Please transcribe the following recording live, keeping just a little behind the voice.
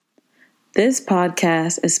This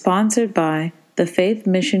podcast is sponsored by the Faith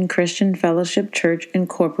Mission Christian Fellowship Church,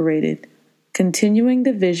 Incorporated, continuing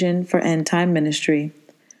the vision for end-time ministry.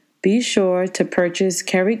 Be sure to purchase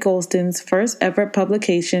Kerry Golston's first ever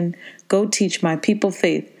publication, Go Teach My People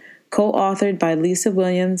Faith, co-authored by Lisa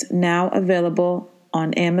Williams, now available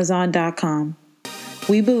on Amazon.com.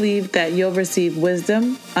 We believe that you'll receive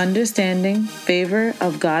wisdom, understanding, favor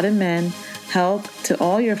of God and men, health to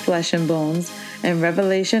all your flesh and bones, and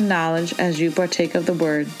revelation knowledge as you partake of the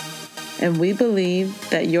word. And we believe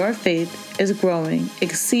that your faith is growing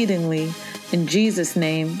exceedingly. In Jesus'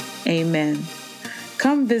 name, amen.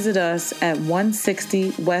 Come visit us at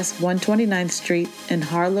 160 West 129th Street in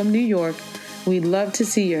Harlem, New York. We'd love to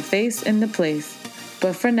see your face in the place.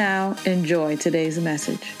 But for now, enjoy today's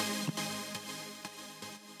message.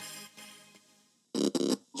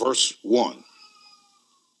 Verse 1.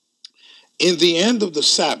 In the end of the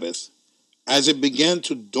Sabbath, as it began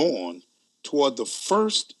to dawn toward the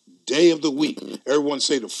first day of the week. Everyone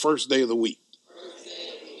say the first day of the week.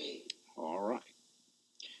 All right.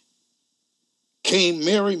 Came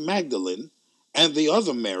Mary Magdalene and the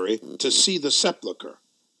other Mary to see the sepulchre,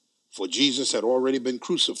 for Jesus had already been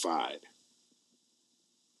crucified.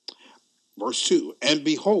 Verse 2. And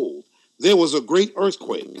behold, there was a great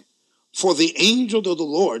earthquake, for the angel of the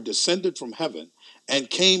Lord descended from heaven and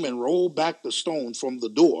came and rolled back the stone from the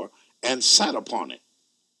door and sat upon it.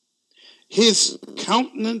 His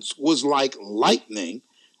countenance was like lightning,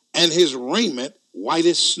 and his raiment white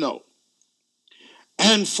as snow.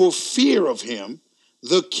 And for fear of him,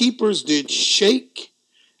 the keepers did shake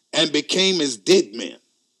and became as dead men.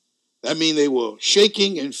 That means they were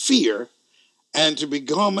shaking in fear, and to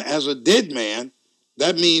become as a dead man,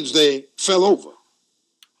 that means they fell over.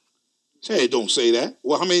 Say, don't say that.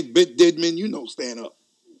 Well, how many dead men you know stand up?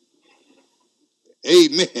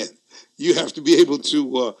 Amen. You have to be able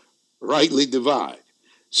to rightly divide.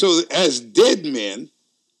 So as dead men,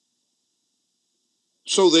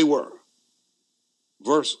 so they were.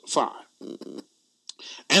 Verse 5.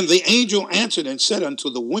 And the angel answered and said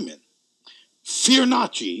unto the women, Fear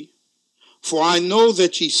not ye, for I know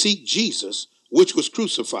that ye seek Jesus, which was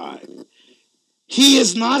crucified. He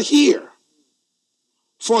is not here,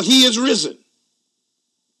 for he is risen,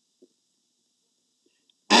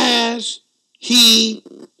 as he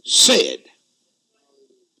said.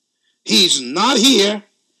 He's not here.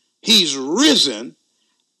 He's risen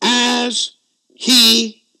as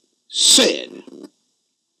he said.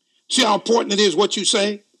 See how important it is what you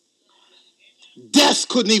say? Death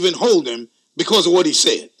couldn't even hold him because of what he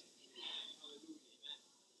said.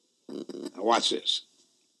 Now watch this.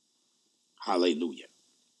 Hallelujah.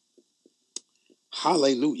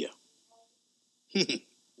 Hallelujah.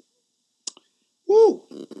 Woo.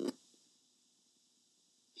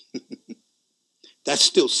 That's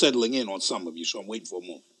still settling in on some of you, so I'm waiting for a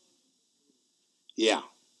moment. Yeah.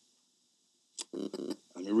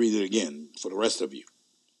 Let me read it again for the rest of you.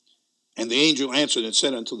 And the angel answered and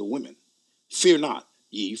said unto the women, Fear not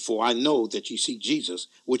ye, for I know that ye seek Jesus,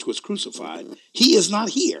 which was crucified. He is not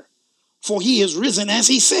here, for he is risen as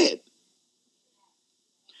he said.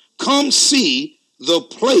 Come see the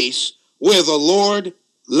place where the Lord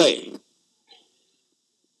lay.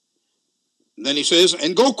 And then he says,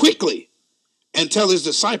 and go quickly and tell his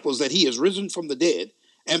disciples that he is risen from the dead,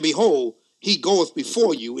 and behold, he goeth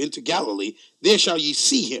before you into Galilee. There shall ye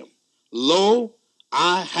see him. Lo,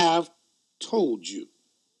 I have told you.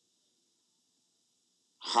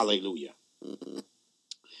 Hallelujah.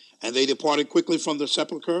 And they departed quickly from the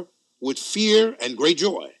sepulchre with fear and great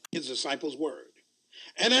joy. His disciples' word.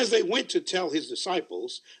 And as they went to tell his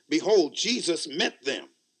disciples, behold, Jesus met them.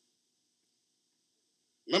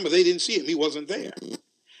 Remember, they didn't see him. He wasn't there.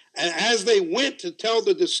 And as they went to tell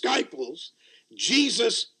the disciples,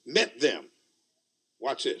 Jesus met them.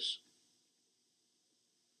 Watch this.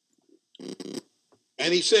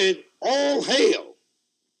 And he said, All hail.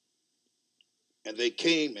 And they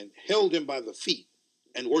came and held him by the feet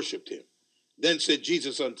and worshiped him. Then said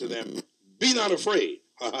Jesus unto them, Be not afraid.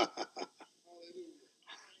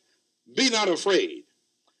 Be not afraid.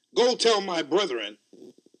 Go tell my brethren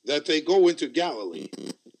that they go into Galilee,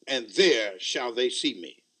 and there shall they see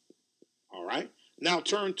me. All right. Now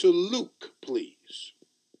turn to Luke, please.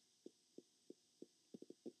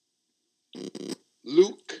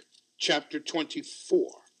 Luke chapter 24.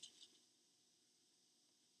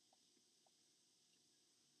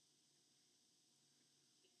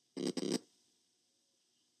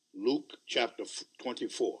 Luke chapter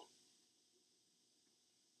 24.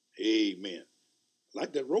 Amen.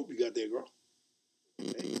 Like that rope you got there, girl.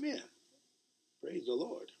 Amen. Praise the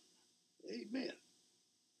Lord. Amen.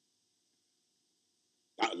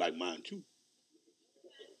 like mine too.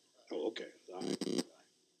 Oh, okay. All right.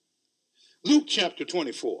 Luke chapter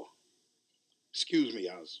 24. Excuse me,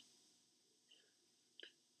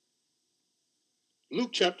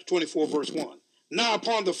 Luke chapter 24, verse 1. Now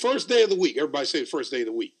upon the first day of the week, everybody say the first day of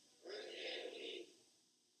the week.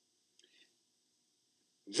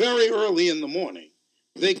 Very early in the morning,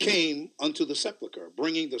 they came unto the sepulchre,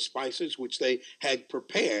 bringing the spices which they had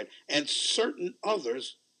prepared, and certain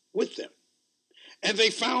others with them. And they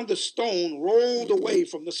found the stone rolled away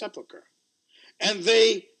from the sepulchre. And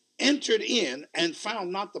they entered in and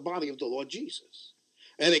found not the body of the Lord Jesus.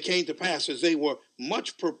 And it came to pass, as they were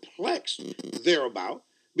much perplexed thereabout,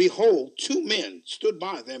 behold, two men stood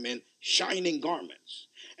by them in shining garments.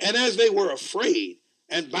 And as they were afraid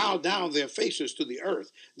and bowed down their faces to the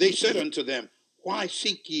earth, they said unto them, Why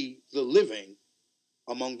seek ye the living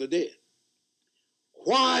among the dead?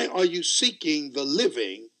 Why are you seeking the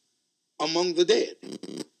living among the dead?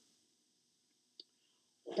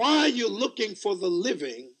 Why are you looking for the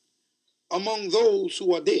living among those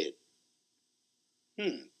who are dead?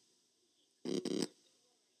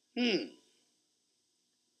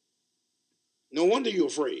 No wonder you're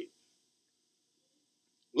afraid.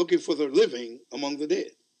 Looking for the living among the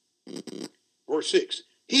dead. Verse 6.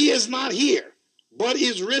 He is not here, but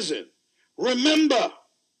is risen. Remember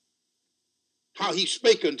how he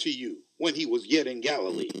spake unto you when he was yet in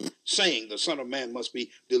Galilee, saying, The Son of Man must be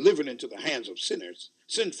delivered into the hands of sinners,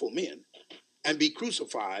 sinful men, and be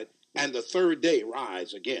crucified, and the third day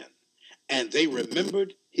rise again. And they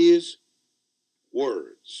remembered his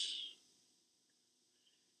words,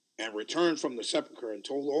 and returned from the sepulchre, and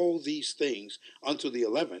told all these things unto the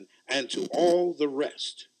 11 and to all the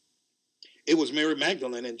rest. It was Mary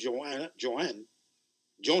Magdalene and Joanna,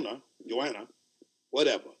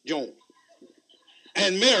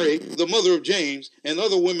 and Mary, the mother of James, and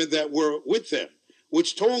other women that were with them,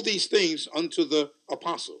 which told these things unto the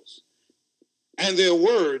apostles. And their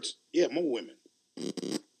words, more women.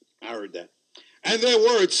 I heard that. And their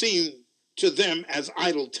words seemed to them as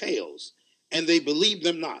idle tales, and they believed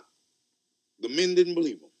them not. The men didn't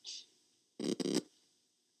believe them.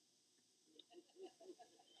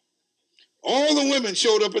 All the women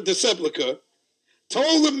showed up at the sepulchre,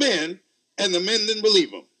 told the men, and the men didn't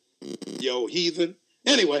believe them. Yo, heathen.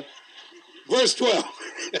 Anyway, verse 12.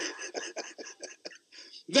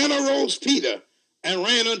 Then arose Peter and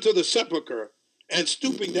ran unto the sepulchre, and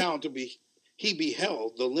stooping down he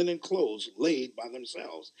beheld the linen clothes laid by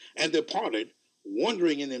themselves, and departed,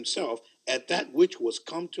 wondering in himself at that which was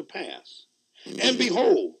come to pass. And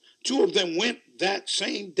behold, two of them went that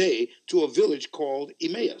same day to a village called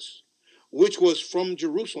Emmaus, which was from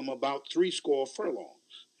Jerusalem about 80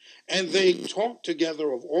 furlongs. And they talked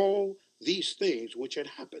together of all these things which had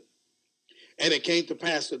happened. And it came to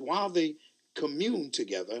pass that while they communed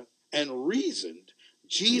together and reasoned,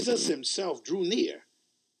 Jesus himself drew near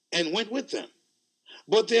and went with them.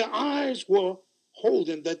 But their eyes were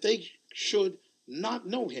holden that they should not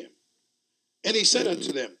know him. And he said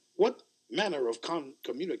unto them, What manner of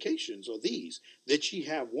communications are these that ye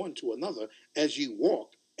have one to another as ye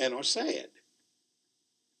walk and are sad?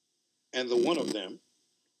 And the one of them,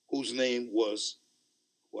 whose name was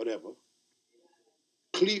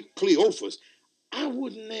Cleophas, I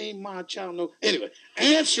wouldn't name my child no. Anyway,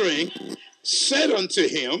 answering, said unto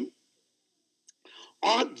him,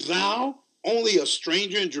 Art thou only a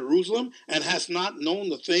stranger in Jerusalem, and hast not known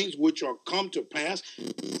the things which are come to pass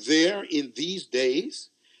there in these days?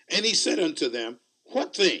 And he said unto them,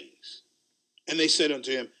 What things? And they said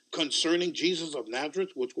unto him, Concerning Jesus of Nazareth,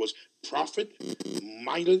 which was prophet,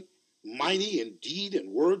 mighty in deed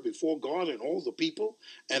and word before God and all the people,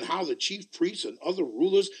 and how the chief priests and other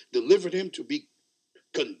rulers delivered him to be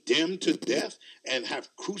condemned to death, and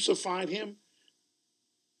have crucified him.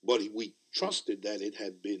 But we trusted that it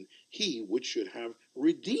had been he which should have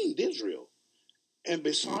redeemed Israel. And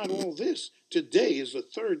beside all this, today is the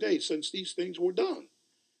third day since these things were done.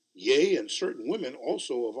 Yea, and certain women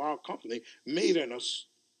also of our company made us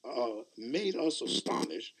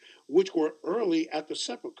astonished, which were early at the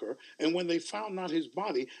sepulchre, and when they found not his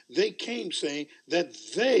body, they came, saying that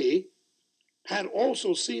they had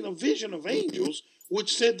also seen a vision of angels,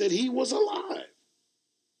 which said that he was alive.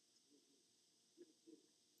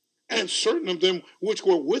 And certain of them which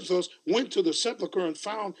were with us went to the sepulchre and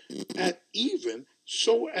found at even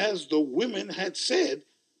so as the women had said,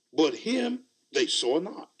 but him they saw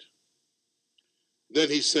not. Then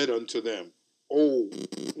he said unto them,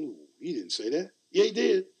 he didn't say that. Yeah, he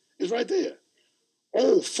did. It's right there.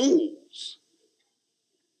 Oh, fools,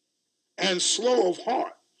 and slow of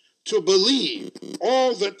heart to believe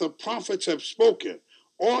all that the prophets have spoken.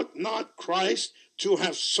 Ought not Christ to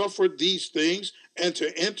have suffered these things and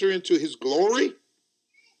to enter into his glory?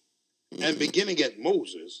 And beginning at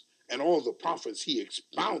Moses and all the prophets, he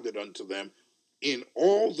expounded unto them in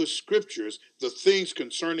all the scriptures the things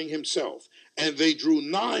concerning himself. And they drew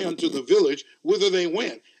nigh unto the village whither they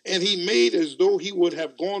went, and he made as though he would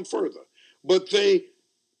have gone further. But they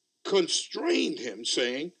constrained him,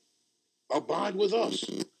 saying, Abide with us,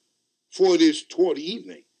 for it is toward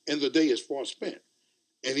evening, and the day is far spent.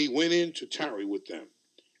 And he went in to tarry with them.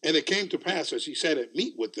 And it came to pass, as he sat at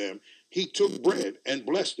meat with them, he took bread and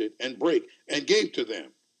blessed it and brake and gave to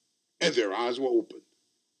them. And their eyes were opened.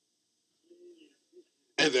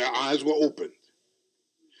 And their eyes were opened.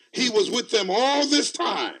 He was with them all this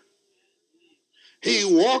time. He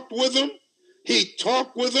walked with them. He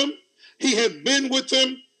talked with them. He had been with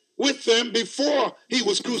them before he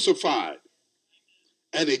was crucified.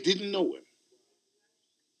 And they didn't know him.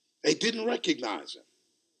 They didn't recognize him.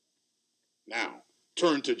 Now,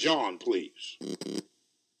 turn to John, please.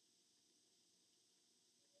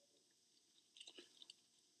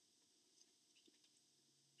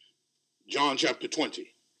 John chapter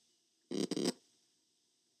 20.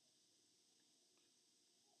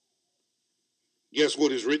 Guess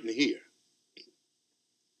what is written here?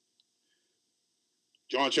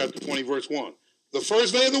 John chapter 20, verse 1. The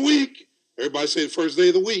first day of the week, everybody say the first day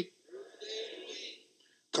of the week,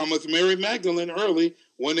 cometh Mary Magdalene early,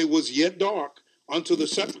 when it was yet dark, unto the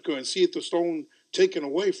sepulchre, and seeth the stone taken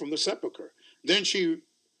away from the sepulchre. Then she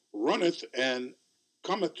runneth and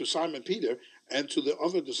cometh to Simon Peter and to the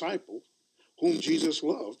other disciples, whom Jesus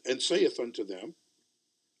loved, and saith unto them,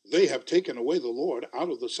 They have taken away the Lord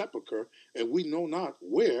out of the sepulchre, and we know not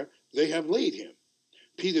where they have laid him.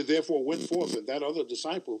 Peter therefore went forth and that other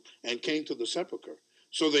disciple, and came to the sepulchre.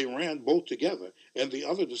 So they ran both together, and the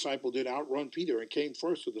other disciple did outrun Peter, and came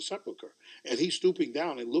first to the sepulchre. And he, stooping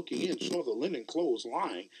down and looking in, saw the linen clothes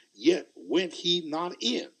lying, yet went he not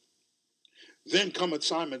in. Then cometh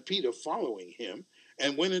Simon Peter following him,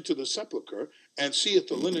 and went into the sepulchre, and seeth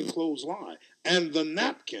the linen clothes lie, and the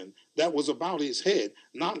napkin that was about his head,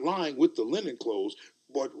 not lying with the linen clothes,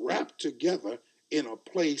 but wrapped together in a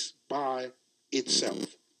place by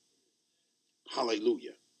itself.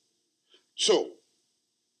 Hallelujah. So,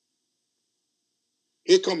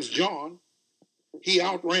 here comes John. He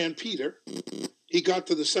outran Peter. He got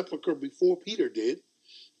to the sepulchre before Peter did,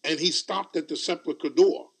 and he stopped at the sepulchre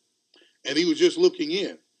door, and he was just looking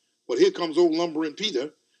in. But here comes old lumbering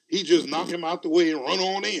Peter. He just knocked him out the way and run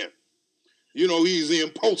on in. You know, he's the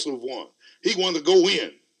impulsive one. He wanted to go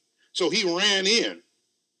in. So he ran in,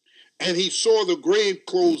 and he saw the grave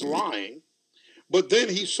clothes lying, but then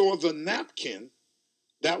he saw the napkin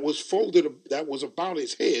that was folded, that was about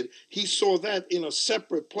his head. He saw that in a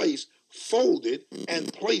separate place, folded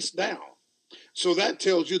and placed down. So that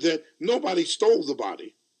tells you that nobody stole the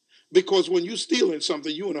body, because when you're stealing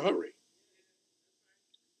something, you're in a hurry.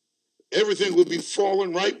 Everything will be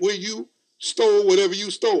falling right where you stole whatever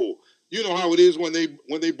you stole. You know how it is when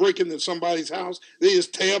they break into somebody's house, they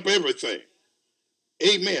just tear up everything.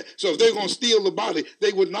 Amen. So if they're going to steal the body,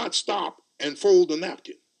 they would not stop and fold the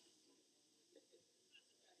napkin.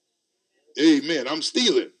 Amen. I'm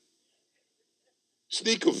stealing.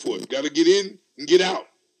 Sneaker foot. Got to get in and get out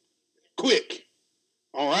quick.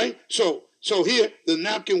 All right. So here the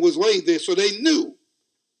napkin was laid there, so they knew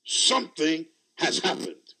something has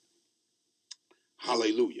happened.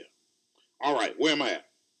 Hallelujah. All right. Where am I at?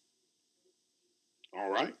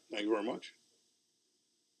 All right. Thank you very much.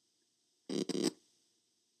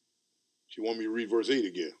 You want me to read verse 8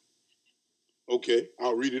 again? Okay,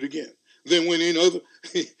 I'll read it again. Then went in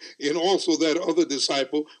and also that other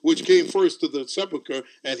disciple, which came first to the sepulchre,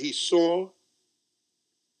 and he saw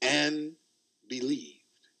and believed.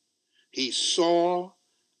 He saw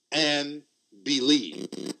and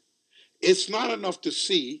believed. It's not enough to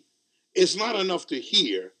see. It's not enough to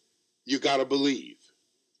hear. You got to believe.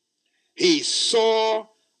 He saw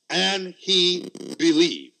and he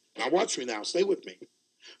believed. Now watch me now. Stay with me.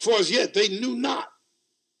 For as yet they knew not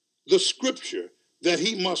the scripture that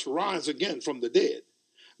he must rise again from the dead.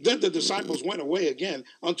 Then the disciples went away again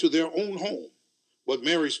unto their own home. But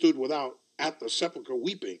Mary stood without at the sepulchre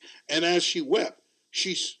weeping. And as she wept,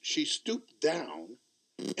 she stooped down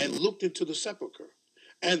and looked into the sepulchre,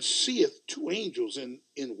 and seeth two angels in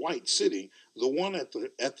white sitting, the one at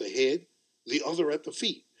the head, the other at the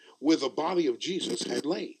feet, where the body of Jesus had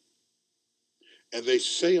lain. And they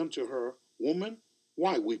say unto her, Woman,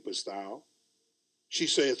 why weepest thou? She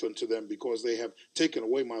saith unto them, Because they have taken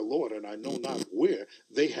away my Lord, and I know not where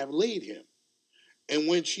they have laid him. And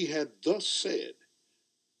when she had thus said,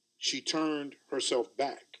 she turned herself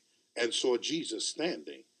back and saw Jesus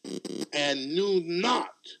standing, and knew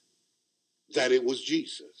not that it was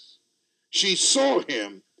Jesus. She saw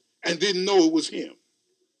him and didn't know it was him.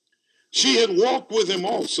 She had walked with him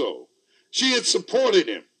also. She had supported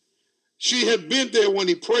him. She had been there when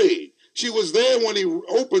he prayed. She was there when he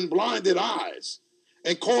opened blinded eyes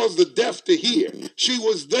and caused the deaf to hear. She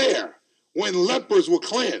was there when lepers were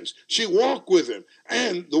cleansed. She walked with him.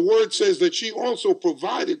 And the word says that she also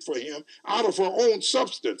provided for him out of her own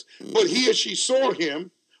substance. But here she saw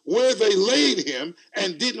him where they laid him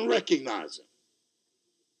and didn't recognize him.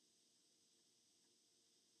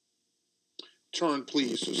 Turn,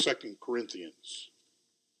 please, to 2 Corinthians.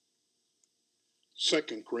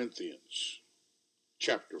 2 Corinthians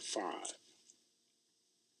chapter 5.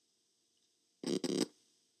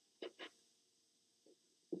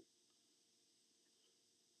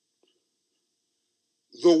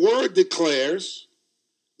 The word declares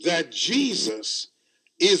that Jesus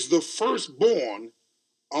is the firstborn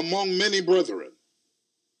among many brethren.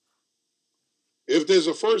 If there's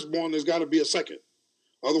a firstborn, there's got to be a second.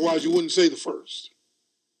 Otherwise, you wouldn't say the first.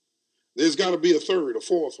 There's got to be a third, a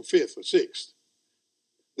fourth, a fifth, a sixth.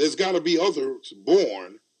 There's got to be others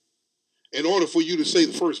born in order for you to say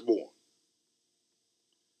the firstborn.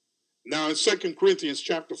 Now, in 2 Corinthians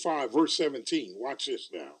chapter 5, verse 17, watch this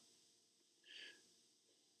now.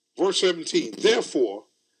 Verse 17, therefore,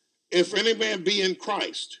 if any man be in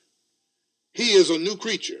Christ, he is a new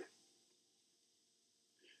creature.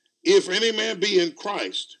 If any man be in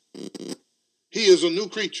Christ, he is a new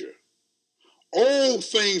creature. All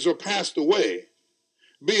things are passed away.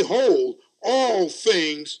 Behold, all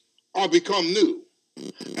things are become new.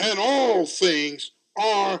 And all things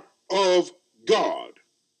are of God.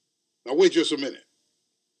 Now wait just a minute.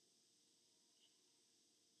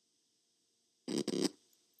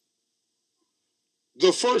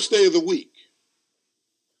 The first day of the week.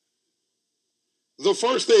 The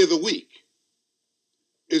first day of the week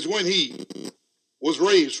is when he was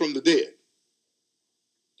raised from the dead.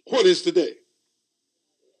 What is today?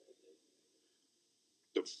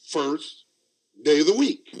 The first day of the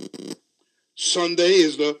week. Sunday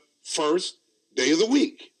is the first day of the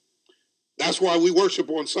week. That's why we worship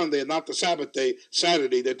on Sunday and not the Sabbath day,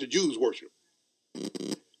 Saturday, that the Jews worship.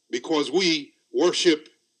 Because we worship,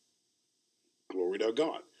 glory to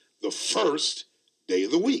God, the first day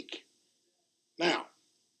of the week. Now,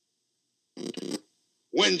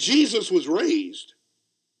 when Jesus was raised,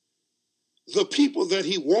 the people that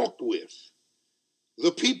he walked with,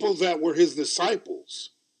 the people that were his disciples,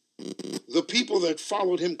 the people that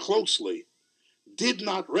followed him closely, did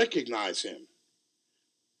not recognize him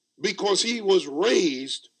because he was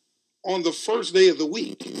raised on the first day of the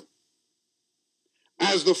week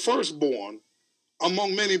as the firstborn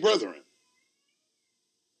among many brethren.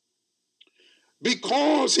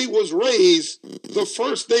 Because he was raised the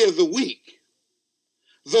first day of the week,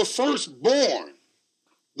 the firstborn,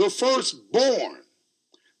 the firstborn,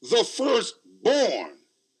 the firstborn,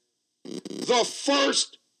 the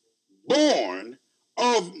firstborn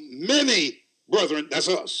of many brethren, that's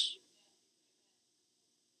us.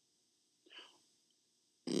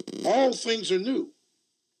 All things are new.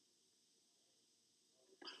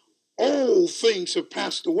 All things have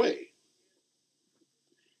passed away.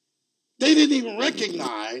 They didn't even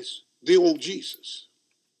recognize the old Jesus.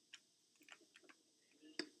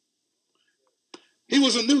 He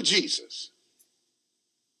was a new Jesus.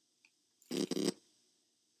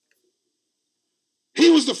 He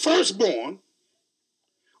was the firstborn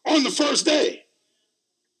on the first day.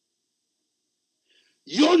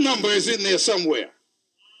 Your number is in there somewhere.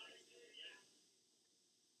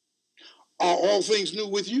 Are all things new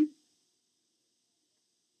with you?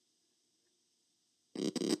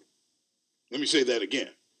 Let me say that again.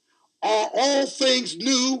 Are all things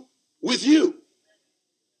new with you?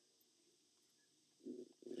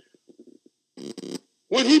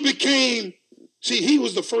 When he became, see, he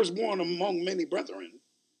was the firstborn among many brethren.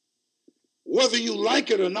 Whether you like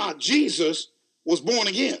it or not, Jesus was born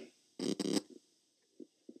again.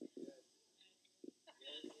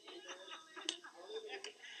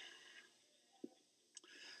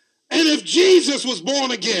 And if Jesus was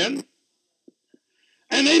born again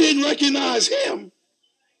and they didn't recognize him,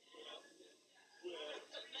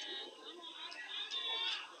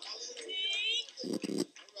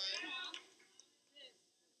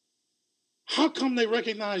 how come they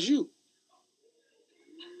recognize you?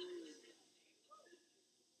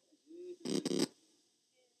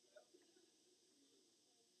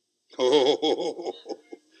 Oh,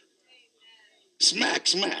 smack,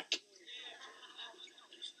 smack.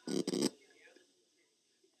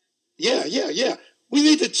 Yeah. We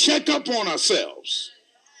need to check up on ourselves.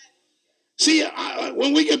 See,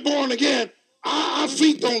 when we get born again, our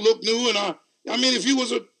feet don't look new. And I mean, if you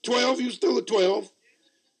was a 12, you still a 12.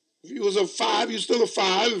 If you was a 5, you still a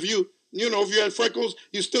 5. If you had freckles,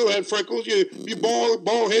 you still had freckles. You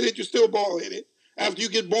bald-headed, you still bald-headed after you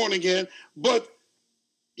get born again. But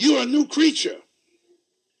you're a new creature.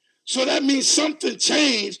 So that means something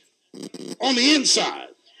changed on the inside.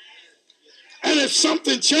 And if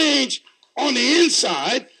something changed on the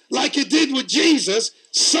inside, like it did with Jesus,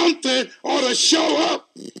 something ought to show up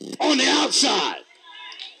on the outside.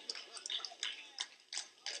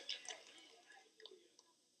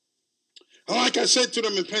 Like I said to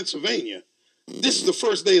them in Pennsylvania, this is the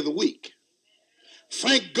first day of the week.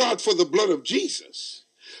 Thank God for the blood of Jesus.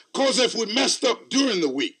 Because if we messed up during the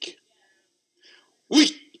week,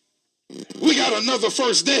 we got another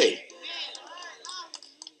first day.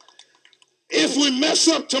 If we mess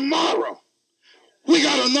up tomorrow, we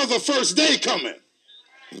got another first day coming.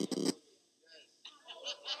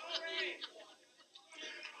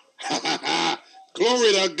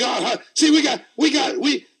 Glory to God. See,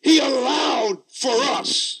 he allowed for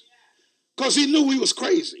us because he knew we was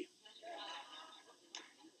crazy.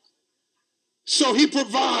 So he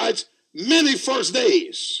provides many first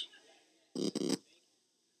days.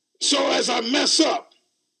 So as I mess up,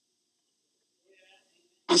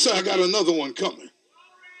 I said, I got another one coming.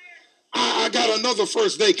 I got another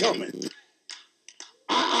first day coming.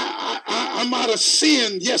 I might have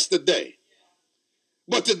sinned yesterday,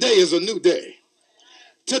 but today is a new day.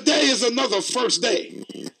 Today is another first day.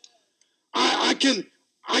 I can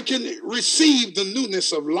receive the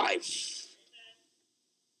newness of life.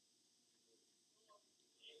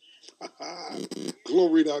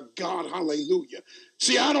 Glory to God. Hallelujah.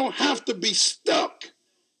 See, I don't have to be stuck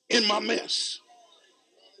in my mess.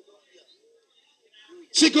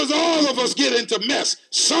 See, because all of us get into mess.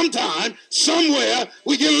 Sometime, somewhere,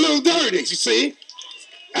 we get a little dirty, you see.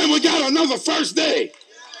 And we got another first day.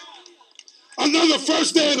 Another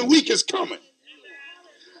first day of the week is coming.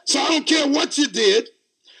 So I don't care what you did,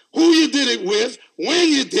 who you did it with, when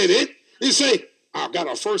you did it. You say, I've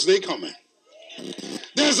got a first day coming.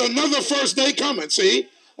 There's another first day coming, see?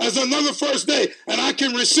 There's another first day, and I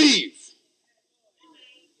can receive.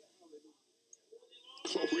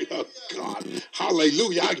 Glory to God.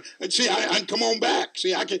 Hallelujah. I can come on back.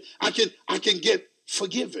 See, I can get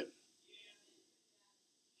forgiven.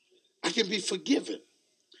 I can be forgiven.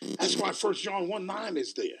 That's why 1 John 1:9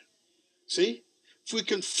 is there. See? If we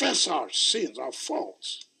confess our sins, our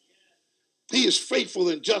faults, he is faithful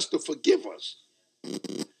and just to forgive us.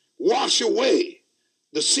 Wash away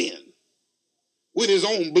the sin with his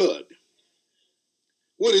own blood.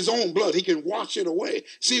 With his own blood, he can wash it away.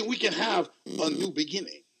 See, we can have a new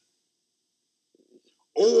beginning.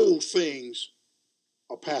 Old things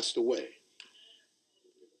are passed away.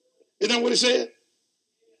 Isn't that what it said?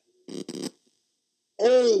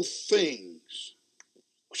 Old things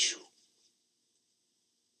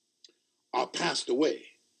are passed away.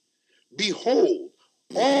 Behold,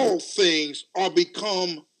 all things are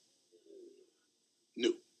become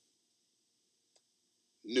new.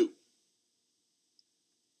 New.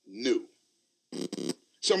 New.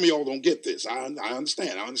 Some of y'all don't get this. I understand.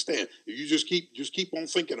 If you just keep on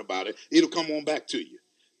thinking about it, it'll come on back to you.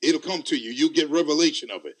 It'll come to you. You'll get revelation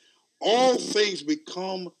of it. All things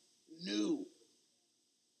become new.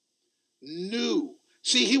 New.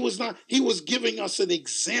 See, he was giving us an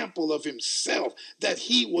example of himself that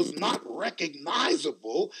he was not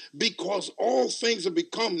recognizable because all things have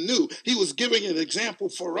become new. He was giving an example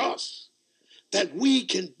for us that we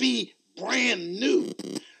can be brand new.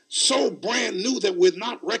 So brand new that we're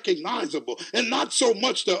not recognizable, and not so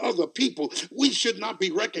much to other people. We should not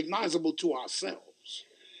be recognizable to ourselves.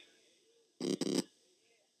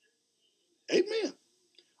 Amen.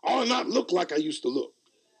 I ought not look like I used to look.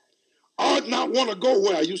 I ought not want to go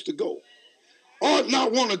where I used to go. I ought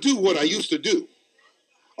not want to do what I used to do.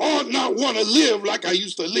 I ought not want to live like I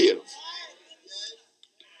used to live.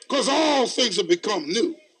 Because all things have become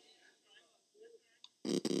new.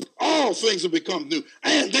 All things have become new.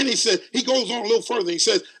 And then he goes on a little further. He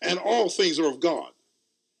says, and all things are of God.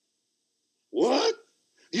 What?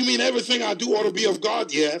 You mean everything I do ought to be of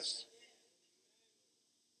God? Yes.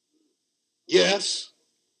 Yes.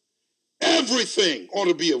 Everything ought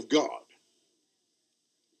to be of God.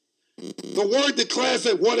 The word declares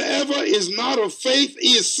that whatever is not of faith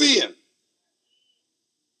is sin.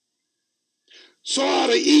 So I ought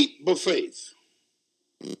to eat by faith.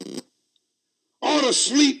 I ought to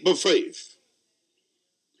sleep by faith.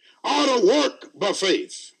 I ought to work by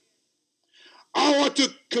faith. I ought to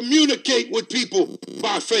communicate with people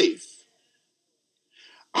by faith.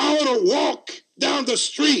 I ought to walk down the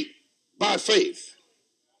street by faith.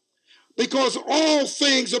 Because all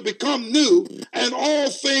things have become new and all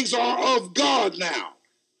things are of God now.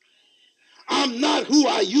 I'm not who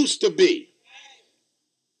I used to be.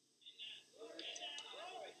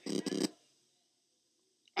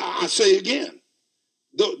 I say again,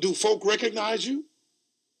 do folk recognize you?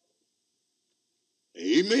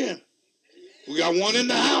 Amen. We got one in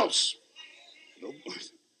the house.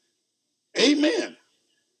 Amen.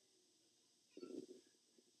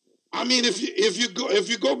 I mean, if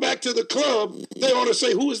you go back to the club, they ought to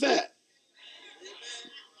say, "Who is that?"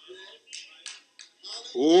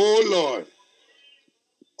 Oh Lord,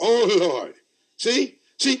 oh Lord. See,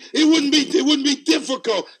 it wouldn't be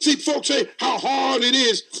difficult. See, folks say how hard it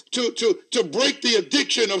is to break the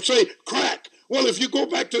addiction of, say, crack. Well, if you go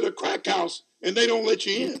back to the crack house and they don't let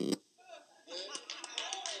you in,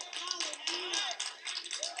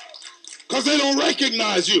 because they don't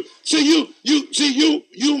recognize you. See,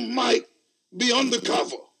 you might be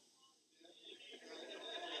undercover.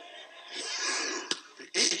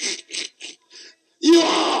 You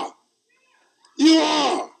are. You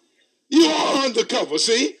are. You are undercover,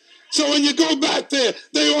 see? So when you go back there,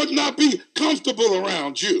 they ought not be comfortable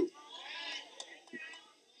around you.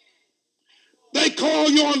 They call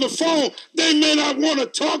you on the phone. They may not want to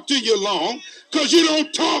talk to you long because you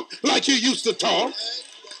don't talk like you used to talk.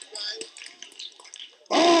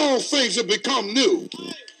 All things have become new.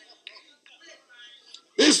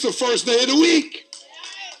 It's the first day of the week.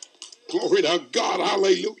 Glory to God.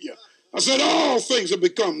 Hallelujah. I said all things have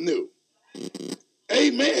become new.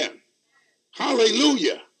 Amen.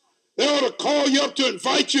 Hallelujah. They ought to call you up to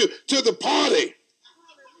invite you to the party.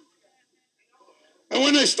 And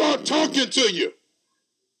when they start talking to you,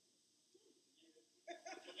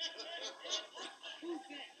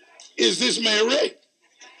 is this Mary?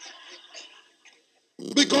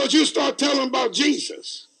 Because you start telling about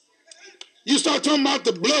Jesus. You start talking about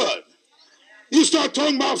the blood. You start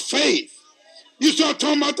talking about faith. You start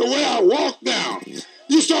talking about the way I walk down.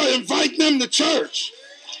 You start inviting them to church.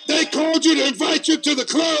 They called you to invite you to the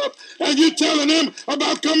club, and you telling them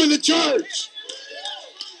about coming to church.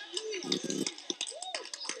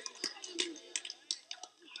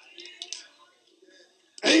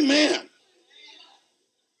 Amen.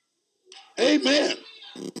 Amen.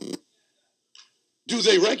 Do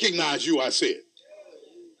they recognize you, I said?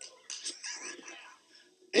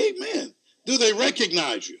 Amen. Do they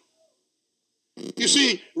recognize you? You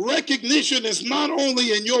see, recognition is not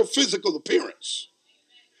only in your physical appearance.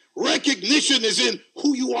 Recognition is in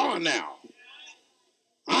who you are now.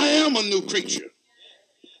 I am a new creature.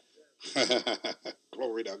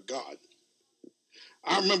 Glory to God.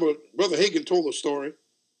 I remember Brother Hagin told a story.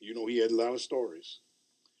 You know, he had a lot of stories.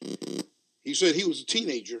 He said he was a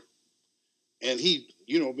teenager and he,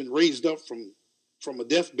 been raised up from a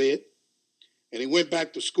deathbed, and he went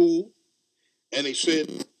back to school, and he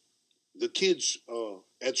said the kids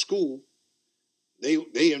at school,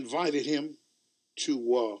 they invited him to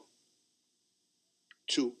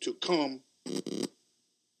come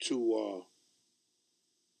to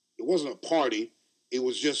it wasn't a party, it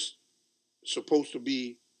was just supposed to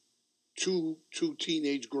be two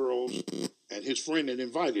teenage girls, and his friend had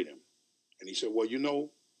invited him. And he said, "Well,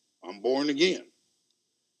 I'm born again."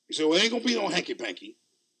 He said, "Well, it ain't gonna be no hanky panky.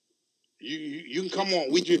 You can come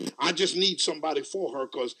on. I just need somebody for her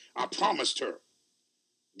because I promised her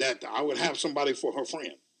that I would have somebody for her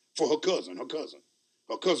friend, for her cousin. Her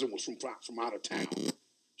cousin was from out of town."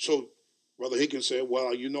 So Brother Higgins said, "Well,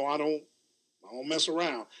 I don't mess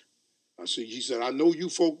around." He said, "I know you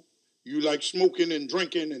folk, you like smoking and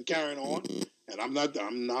drinking and carrying on, and I'm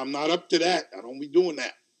not up to that. I don't be doing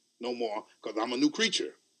that no more because I'm a new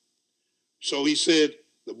creature." So he said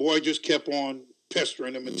the boy just kept on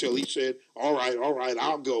pestering him until he said, all right,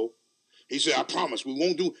 I'll go. He said, "I promise we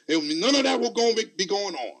won't do, none of that will be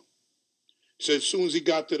going on." He said as soon as he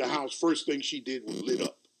got to the house, first thing she did was lit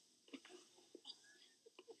up.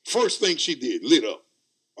 First thing she did, lit up.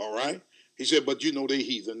 All right? He said, "But they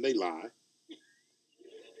heathen, they lie."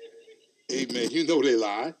 Amen. They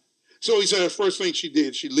lie. So he said the first thing she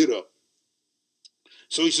did, she lit up.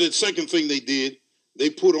 So he said second thing they did, they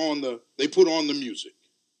put on the music.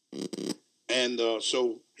 And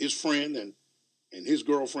so his friend and his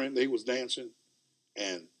girlfriend, they was dancing,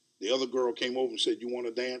 and the other girl came over and said, "You want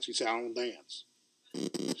to dance?" He said, "I don't dance."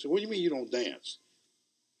 I said, "What do you mean you don't dance?"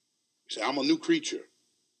 He said, "I'm a new creature."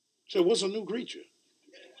 I said, "What's a new creature?"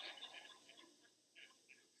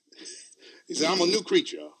 He said, "I'm a new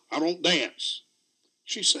creature. I don't dance."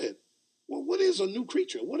 She said, "Well, what is a new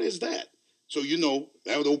creature? What is that?" So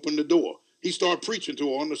that would open the door. He started preaching to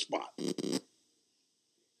her on the spot.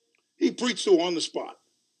 He preached to her on the spot.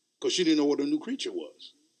 because she didn't know what a new creature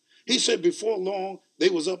was. He said before long, they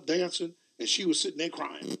was up dancing, and she was sitting there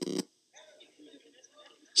crying.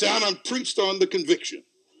 Say, I done preached on the conviction.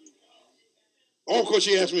 All because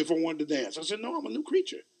she asked me if I wanted to dance. I said, no, I'm a new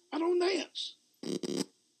creature. I don't dance.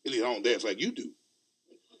 At least I don't dance like you do.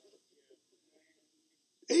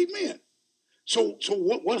 Amen. So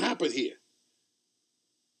what happened here?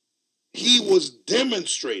 He was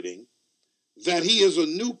demonstrating that he is a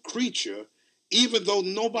new creature, even though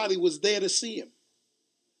nobody was there to see him.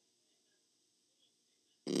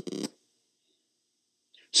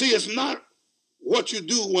 See, it's not what you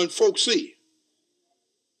do when folks see.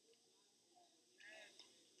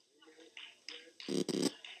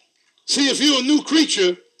 See, if you're a new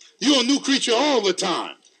creature all the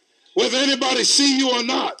time. Whether anybody see you or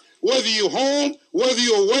not. Whether you're home, whether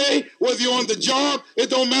you're away, whether you're on the job, it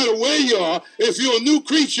don't matter where you are. If you're a new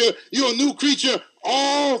creature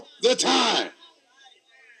all the time.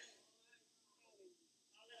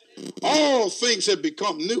 All things have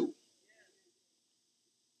become new.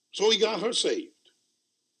 So he got her saved.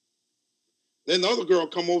 Then the other girl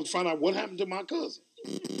come over to find out what happened to my cousin.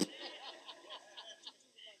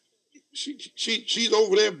 She's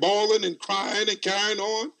over there bawling and crying and carrying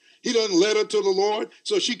on. He doesn't let her to the Lord.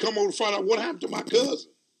 So she come over to find out what happened to my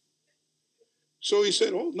cousin. So he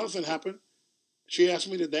said, oh, nothing happened. She asked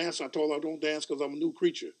me to dance. I told her I don't dance because I'm a new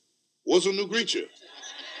creature. What's a new creature?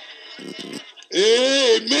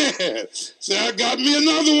 Amen. Say, I got me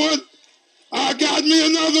another one. I got me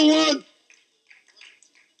another one.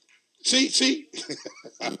 See,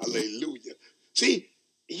 hallelujah. See,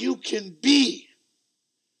 you can be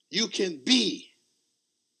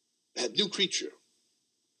that new creature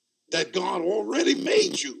that God already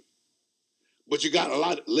made you. But you got to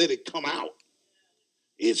let it come out.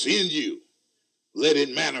 It's in you. Let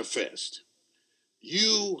it manifest.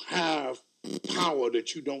 You have power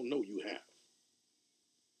that you don't know you have.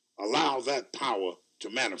 Allow that power to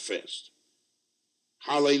manifest.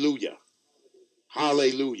 Hallelujah.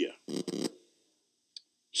 Hallelujah.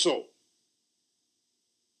 So,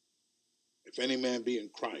 if any man be in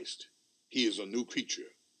Christ, he is a new creature.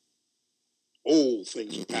 Old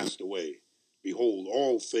things are passed away. Behold,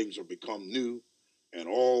 all things are become new, and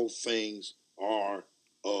all things are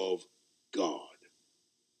of God.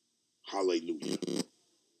 Hallelujah.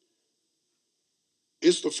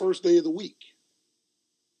 It's the first day of the week.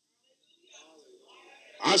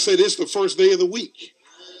 I said it's the first day of the week.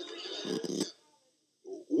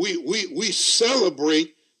 We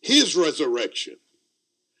celebrate his resurrection.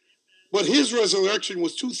 But his resurrection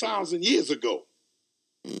was 2,000 years ago.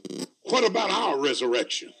 What about our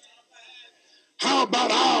resurrection? How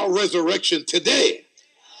about our resurrection today?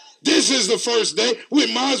 This is the first day.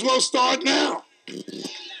 We might as well start now.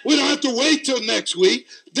 We don't have to wait till next week.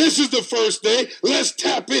 This is the first day. Let's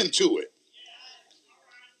tap into it.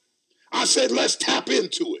 I said, let's tap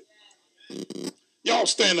into it. Y'all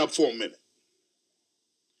stand up for a minute.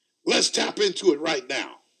 Let's tap into it right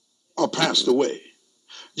now. Are passed away.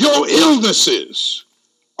 Your illnesses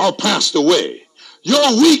are passed away.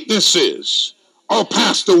 Your weaknesses are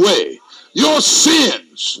passed away. Your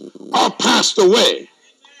sins are passed away.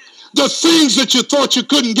 The things that you thought you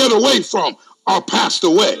couldn't get away from are passed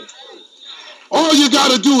away. All you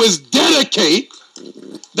got to do is dedicate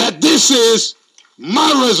that this is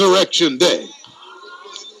my resurrection day.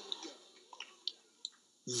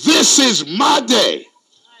 This is my day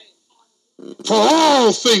for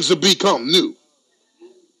all things to become new.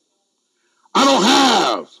 I don't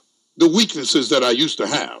have the weaknesses that I used to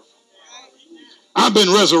have. I've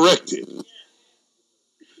been resurrected.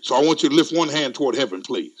 So I want you to lift one hand toward heaven,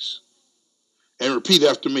 please, and repeat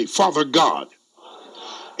after me. Father God,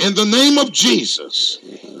 in the name of Jesus,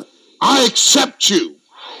 I accept you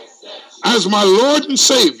as my Lord and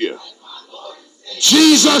Savior.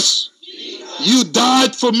 Jesus, you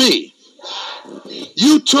died for me.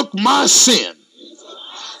 You took my sin,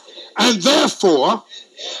 and therefore,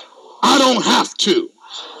 I don't have to.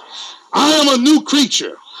 I am a new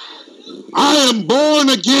creature. I am born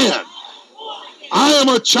again. I am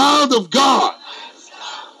a child of God.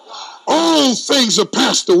 All things are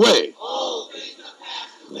passed away.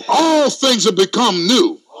 All things have become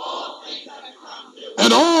new.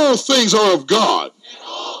 And all things are of God.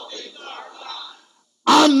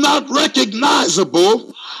 I'm not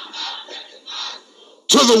recognizable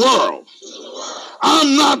to the world.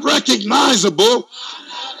 I'm not recognizable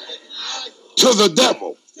to the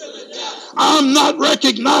devil. I'm not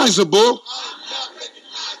recognizable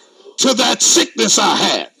to that sickness I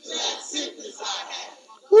had.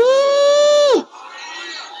 Woo!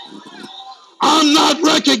 I'm not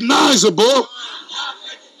recognizable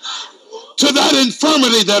to to that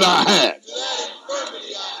infirmity that I had.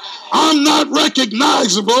 I'm not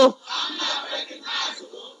recognizable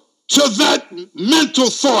to that mental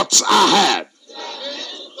thoughts I had.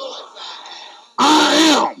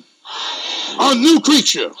 I am a new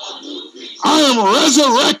creature. I am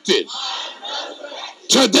resurrected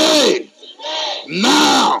today,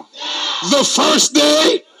 now, the first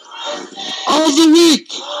day of the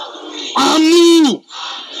week. I'm new.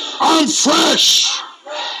 I'm fresh.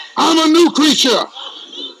 I'm a new creature.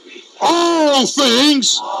 All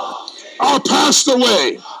things are passed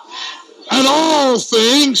away, and all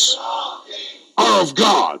things are of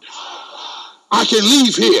God. I can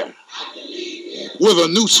leave here with a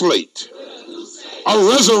new slate, a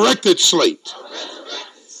resurrected slate.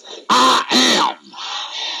 I am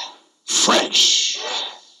fresh,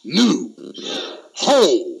 new,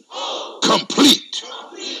 whole, complete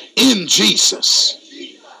in Jesus.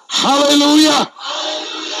 Hallelujah!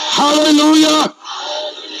 Hallelujah!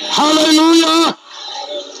 Hallelujah!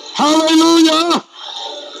 Hallelujah!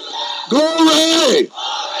 Glory!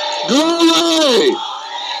 Glory!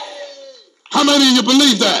 How many of you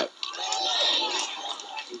believe that?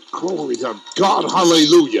 Glory to God.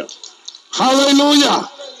 Hallelujah. Hallelujah.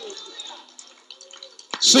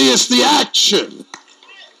 See, it's the action.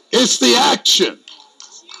 It's the action.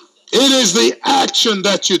 It is the action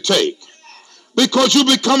that you take. Because you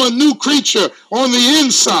become a new creature on the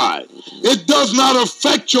inside. It does not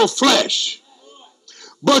affect your flesh.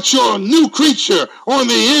 But your new creature on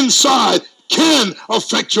the inside can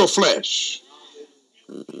affect your flesh.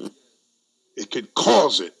 It can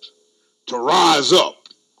cause it to rise up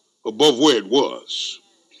above where it was.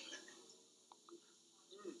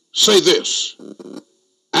 Say this.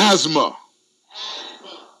 Asthma,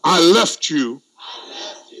 I left you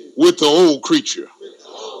with the old creature.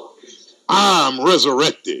 I'm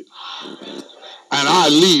resurrected, and I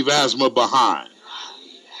leave asthma behind.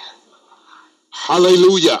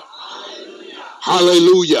 Hallelujah.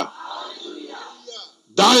 Hallelujah.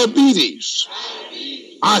 Diabetes,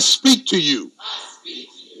 I speak to you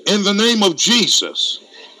in the name of Jesus.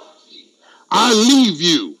 I leave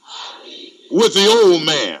you with the old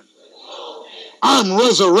man. I'm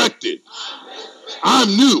resurrected. I'm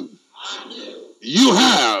new. You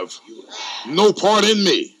have no part in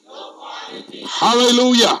me.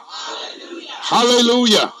 Hallelujah.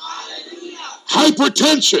 Hallelujah.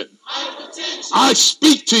 Hypertension, I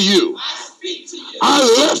speak to you.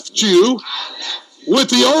 I left you with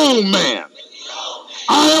the old man.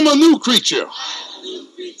 I am a new creature.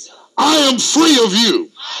 I am free of you.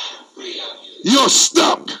 You're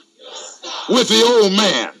stuck with the old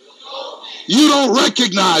man. You don't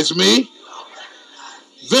recognize me.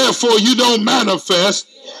 Therefore, you don't manifest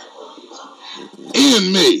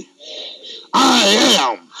in me. I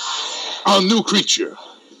am a new creature.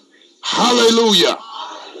 Hallelujah.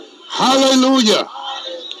 Hallelujah.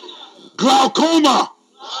 Glaucoma,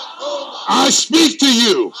 I speak to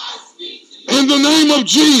you in the name of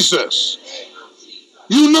Jesus.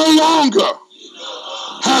 You no longer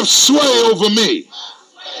have sway over me.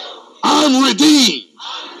 I'm redeemed.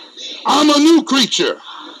 I'm a new creature.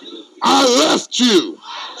 I left you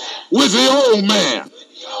with the old man.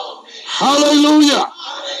 Hallelujah.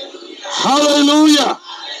 Hallelujah.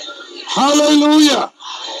 Hallelujah.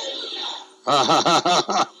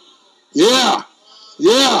 Yeah.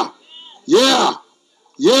 Yeah. Yeah.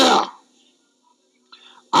 Yeah.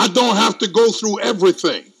 I don't have to go through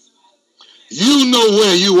everything. You know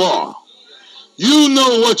where you are. You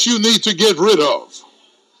know what you need to get rid of.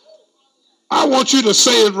 I want you to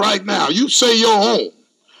say it right now. You say your own.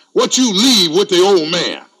 What you leave with the old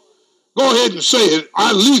man. Go ahead and say it.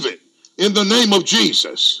 I leave it in the name of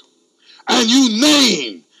Jesus. And you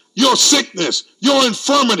name your sickness, your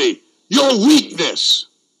infirmity, your weakness.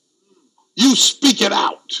 You speak it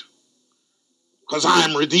out. Because I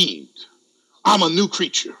am redeemed. I'm a new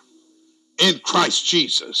creature in Christ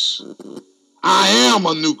Jesus. I am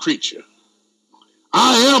a new creature.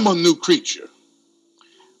 I am a new creature.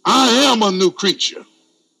 I am a new creature.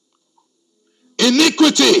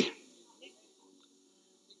 Iniquity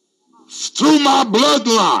through my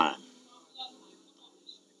bloodline.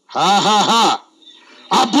 Ha ha ha.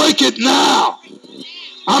 I break it now.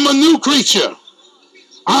 I'm a new creature.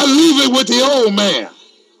 I leave it with the old man.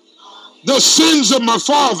 The sins of my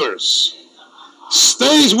fathers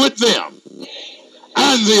stays with them.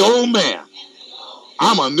 And the old man.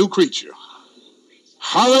 I'm a new creature.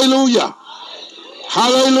 Hallelujah.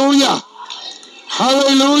 Hallelujah.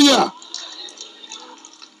 Hallelujah.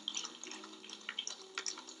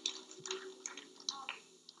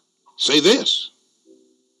 Say this.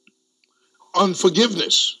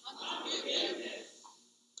 Unforgiveness.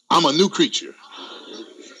 I'm a new creature.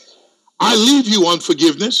 I leave you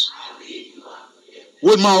unforgiveness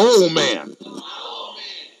with my old man.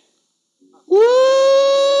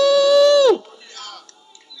 Woo!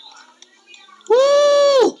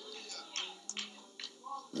 Woo!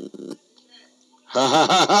 Ha ha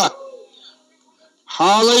ha ha.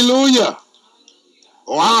 Hallelujah.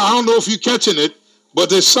 Oh, I don't know if you're catching it, but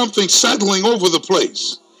there's something settling over the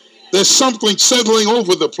place. There's something settling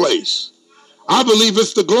over the place. I believe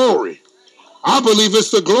it's the glory. I believe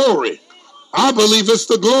it's the glory. I believe it's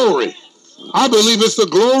the glory. I believe it's the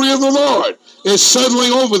glory of the Lord. It's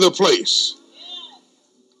settling over the place.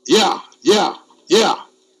 Yeah.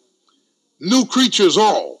 New creatures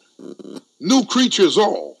all. New creatures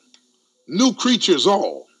all. New creatures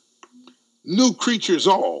all. New creatures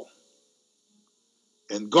all.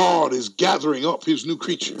 And God is gathering up his new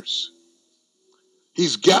creatures.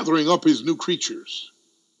 He's gathering up his new creatures.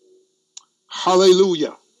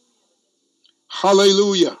 Hallelujah.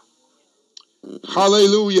 Hallelujah.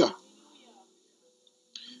 Hallelujah.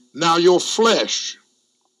 Now your flesh,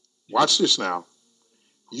 watch this now.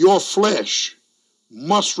 Your flesh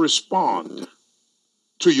must respond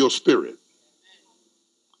to your spirit.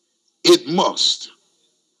 It must.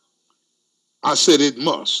 I said it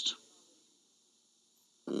must.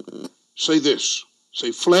 Say this.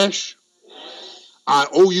 Say, flesh, I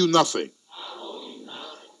owe you nothing.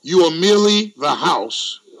 You are merely the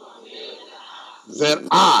house that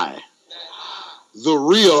I, the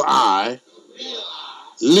real I,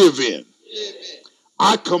 live in.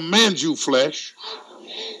 I command you, flesh,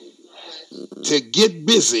 to get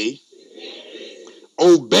busy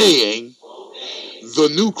obeying the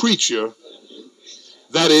new creature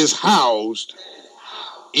that is housed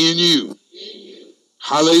in you.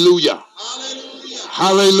 Hallelujah.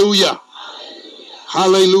 Hallelujah.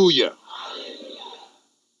 Hallelujah.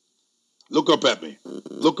 Look up at me.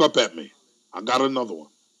 Look up at me. I got another one.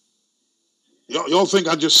 Y'all think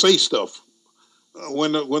I just say stuff.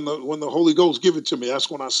 When the Holy Ghost give it to me, that's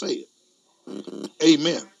when I say it.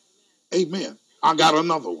 Amen. Amen. I got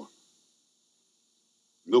another one.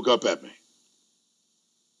 Look up at me.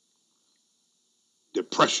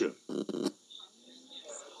 Depression.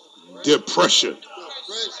 Depression.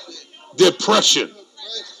 Depression.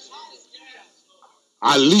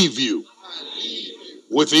 I leave you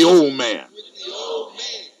with the old man.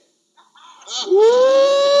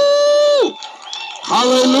 Woo!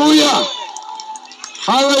 Hallelujah.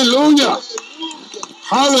 Hallelujah.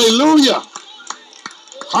 Hallelujah.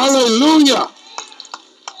 Hallelujah.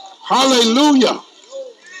 Hallelujah.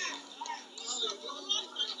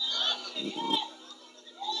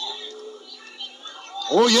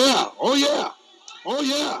 Oh yeah. Oh yeah. Oh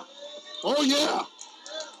yeah. Oh yeah.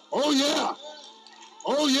 Oh yeah.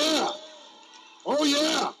 Oh yeah. Oh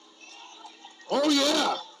yeah. Oh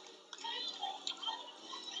yeah.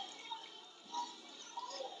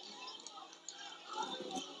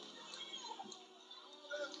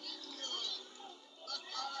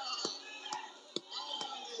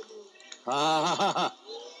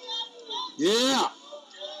 Yeah.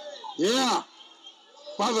 Yeah.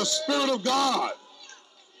 By the Spirit of God.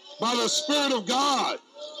 By the Spirit of God.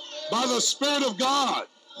 By the Spirit of God.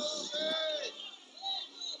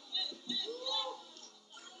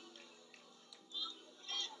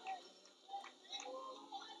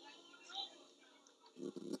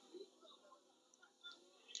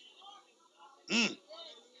 Mm.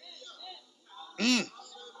 Mm.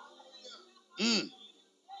 Mm.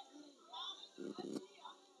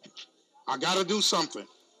 I got to do something.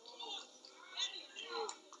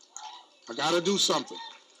 I got to do something.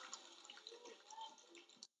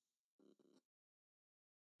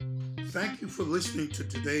 Thank you for listening to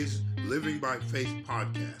today's Living by Faith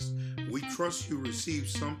podcast. We trust you received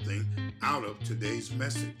something out of today's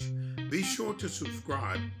message. Be sure to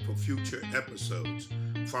subscribe for future episodes.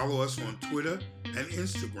 Follow us on Twitter and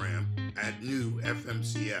Instagram at New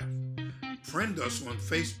FMCF. Friend us on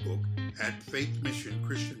Facebook at Faith Mission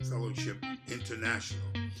Christian Fellowship International.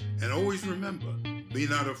 And always remember, be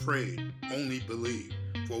not afraid, only believe,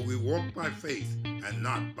 for we walk by faith and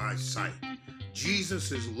not by sight.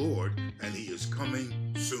 Jesus is Lord, and he is coming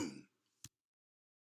soon.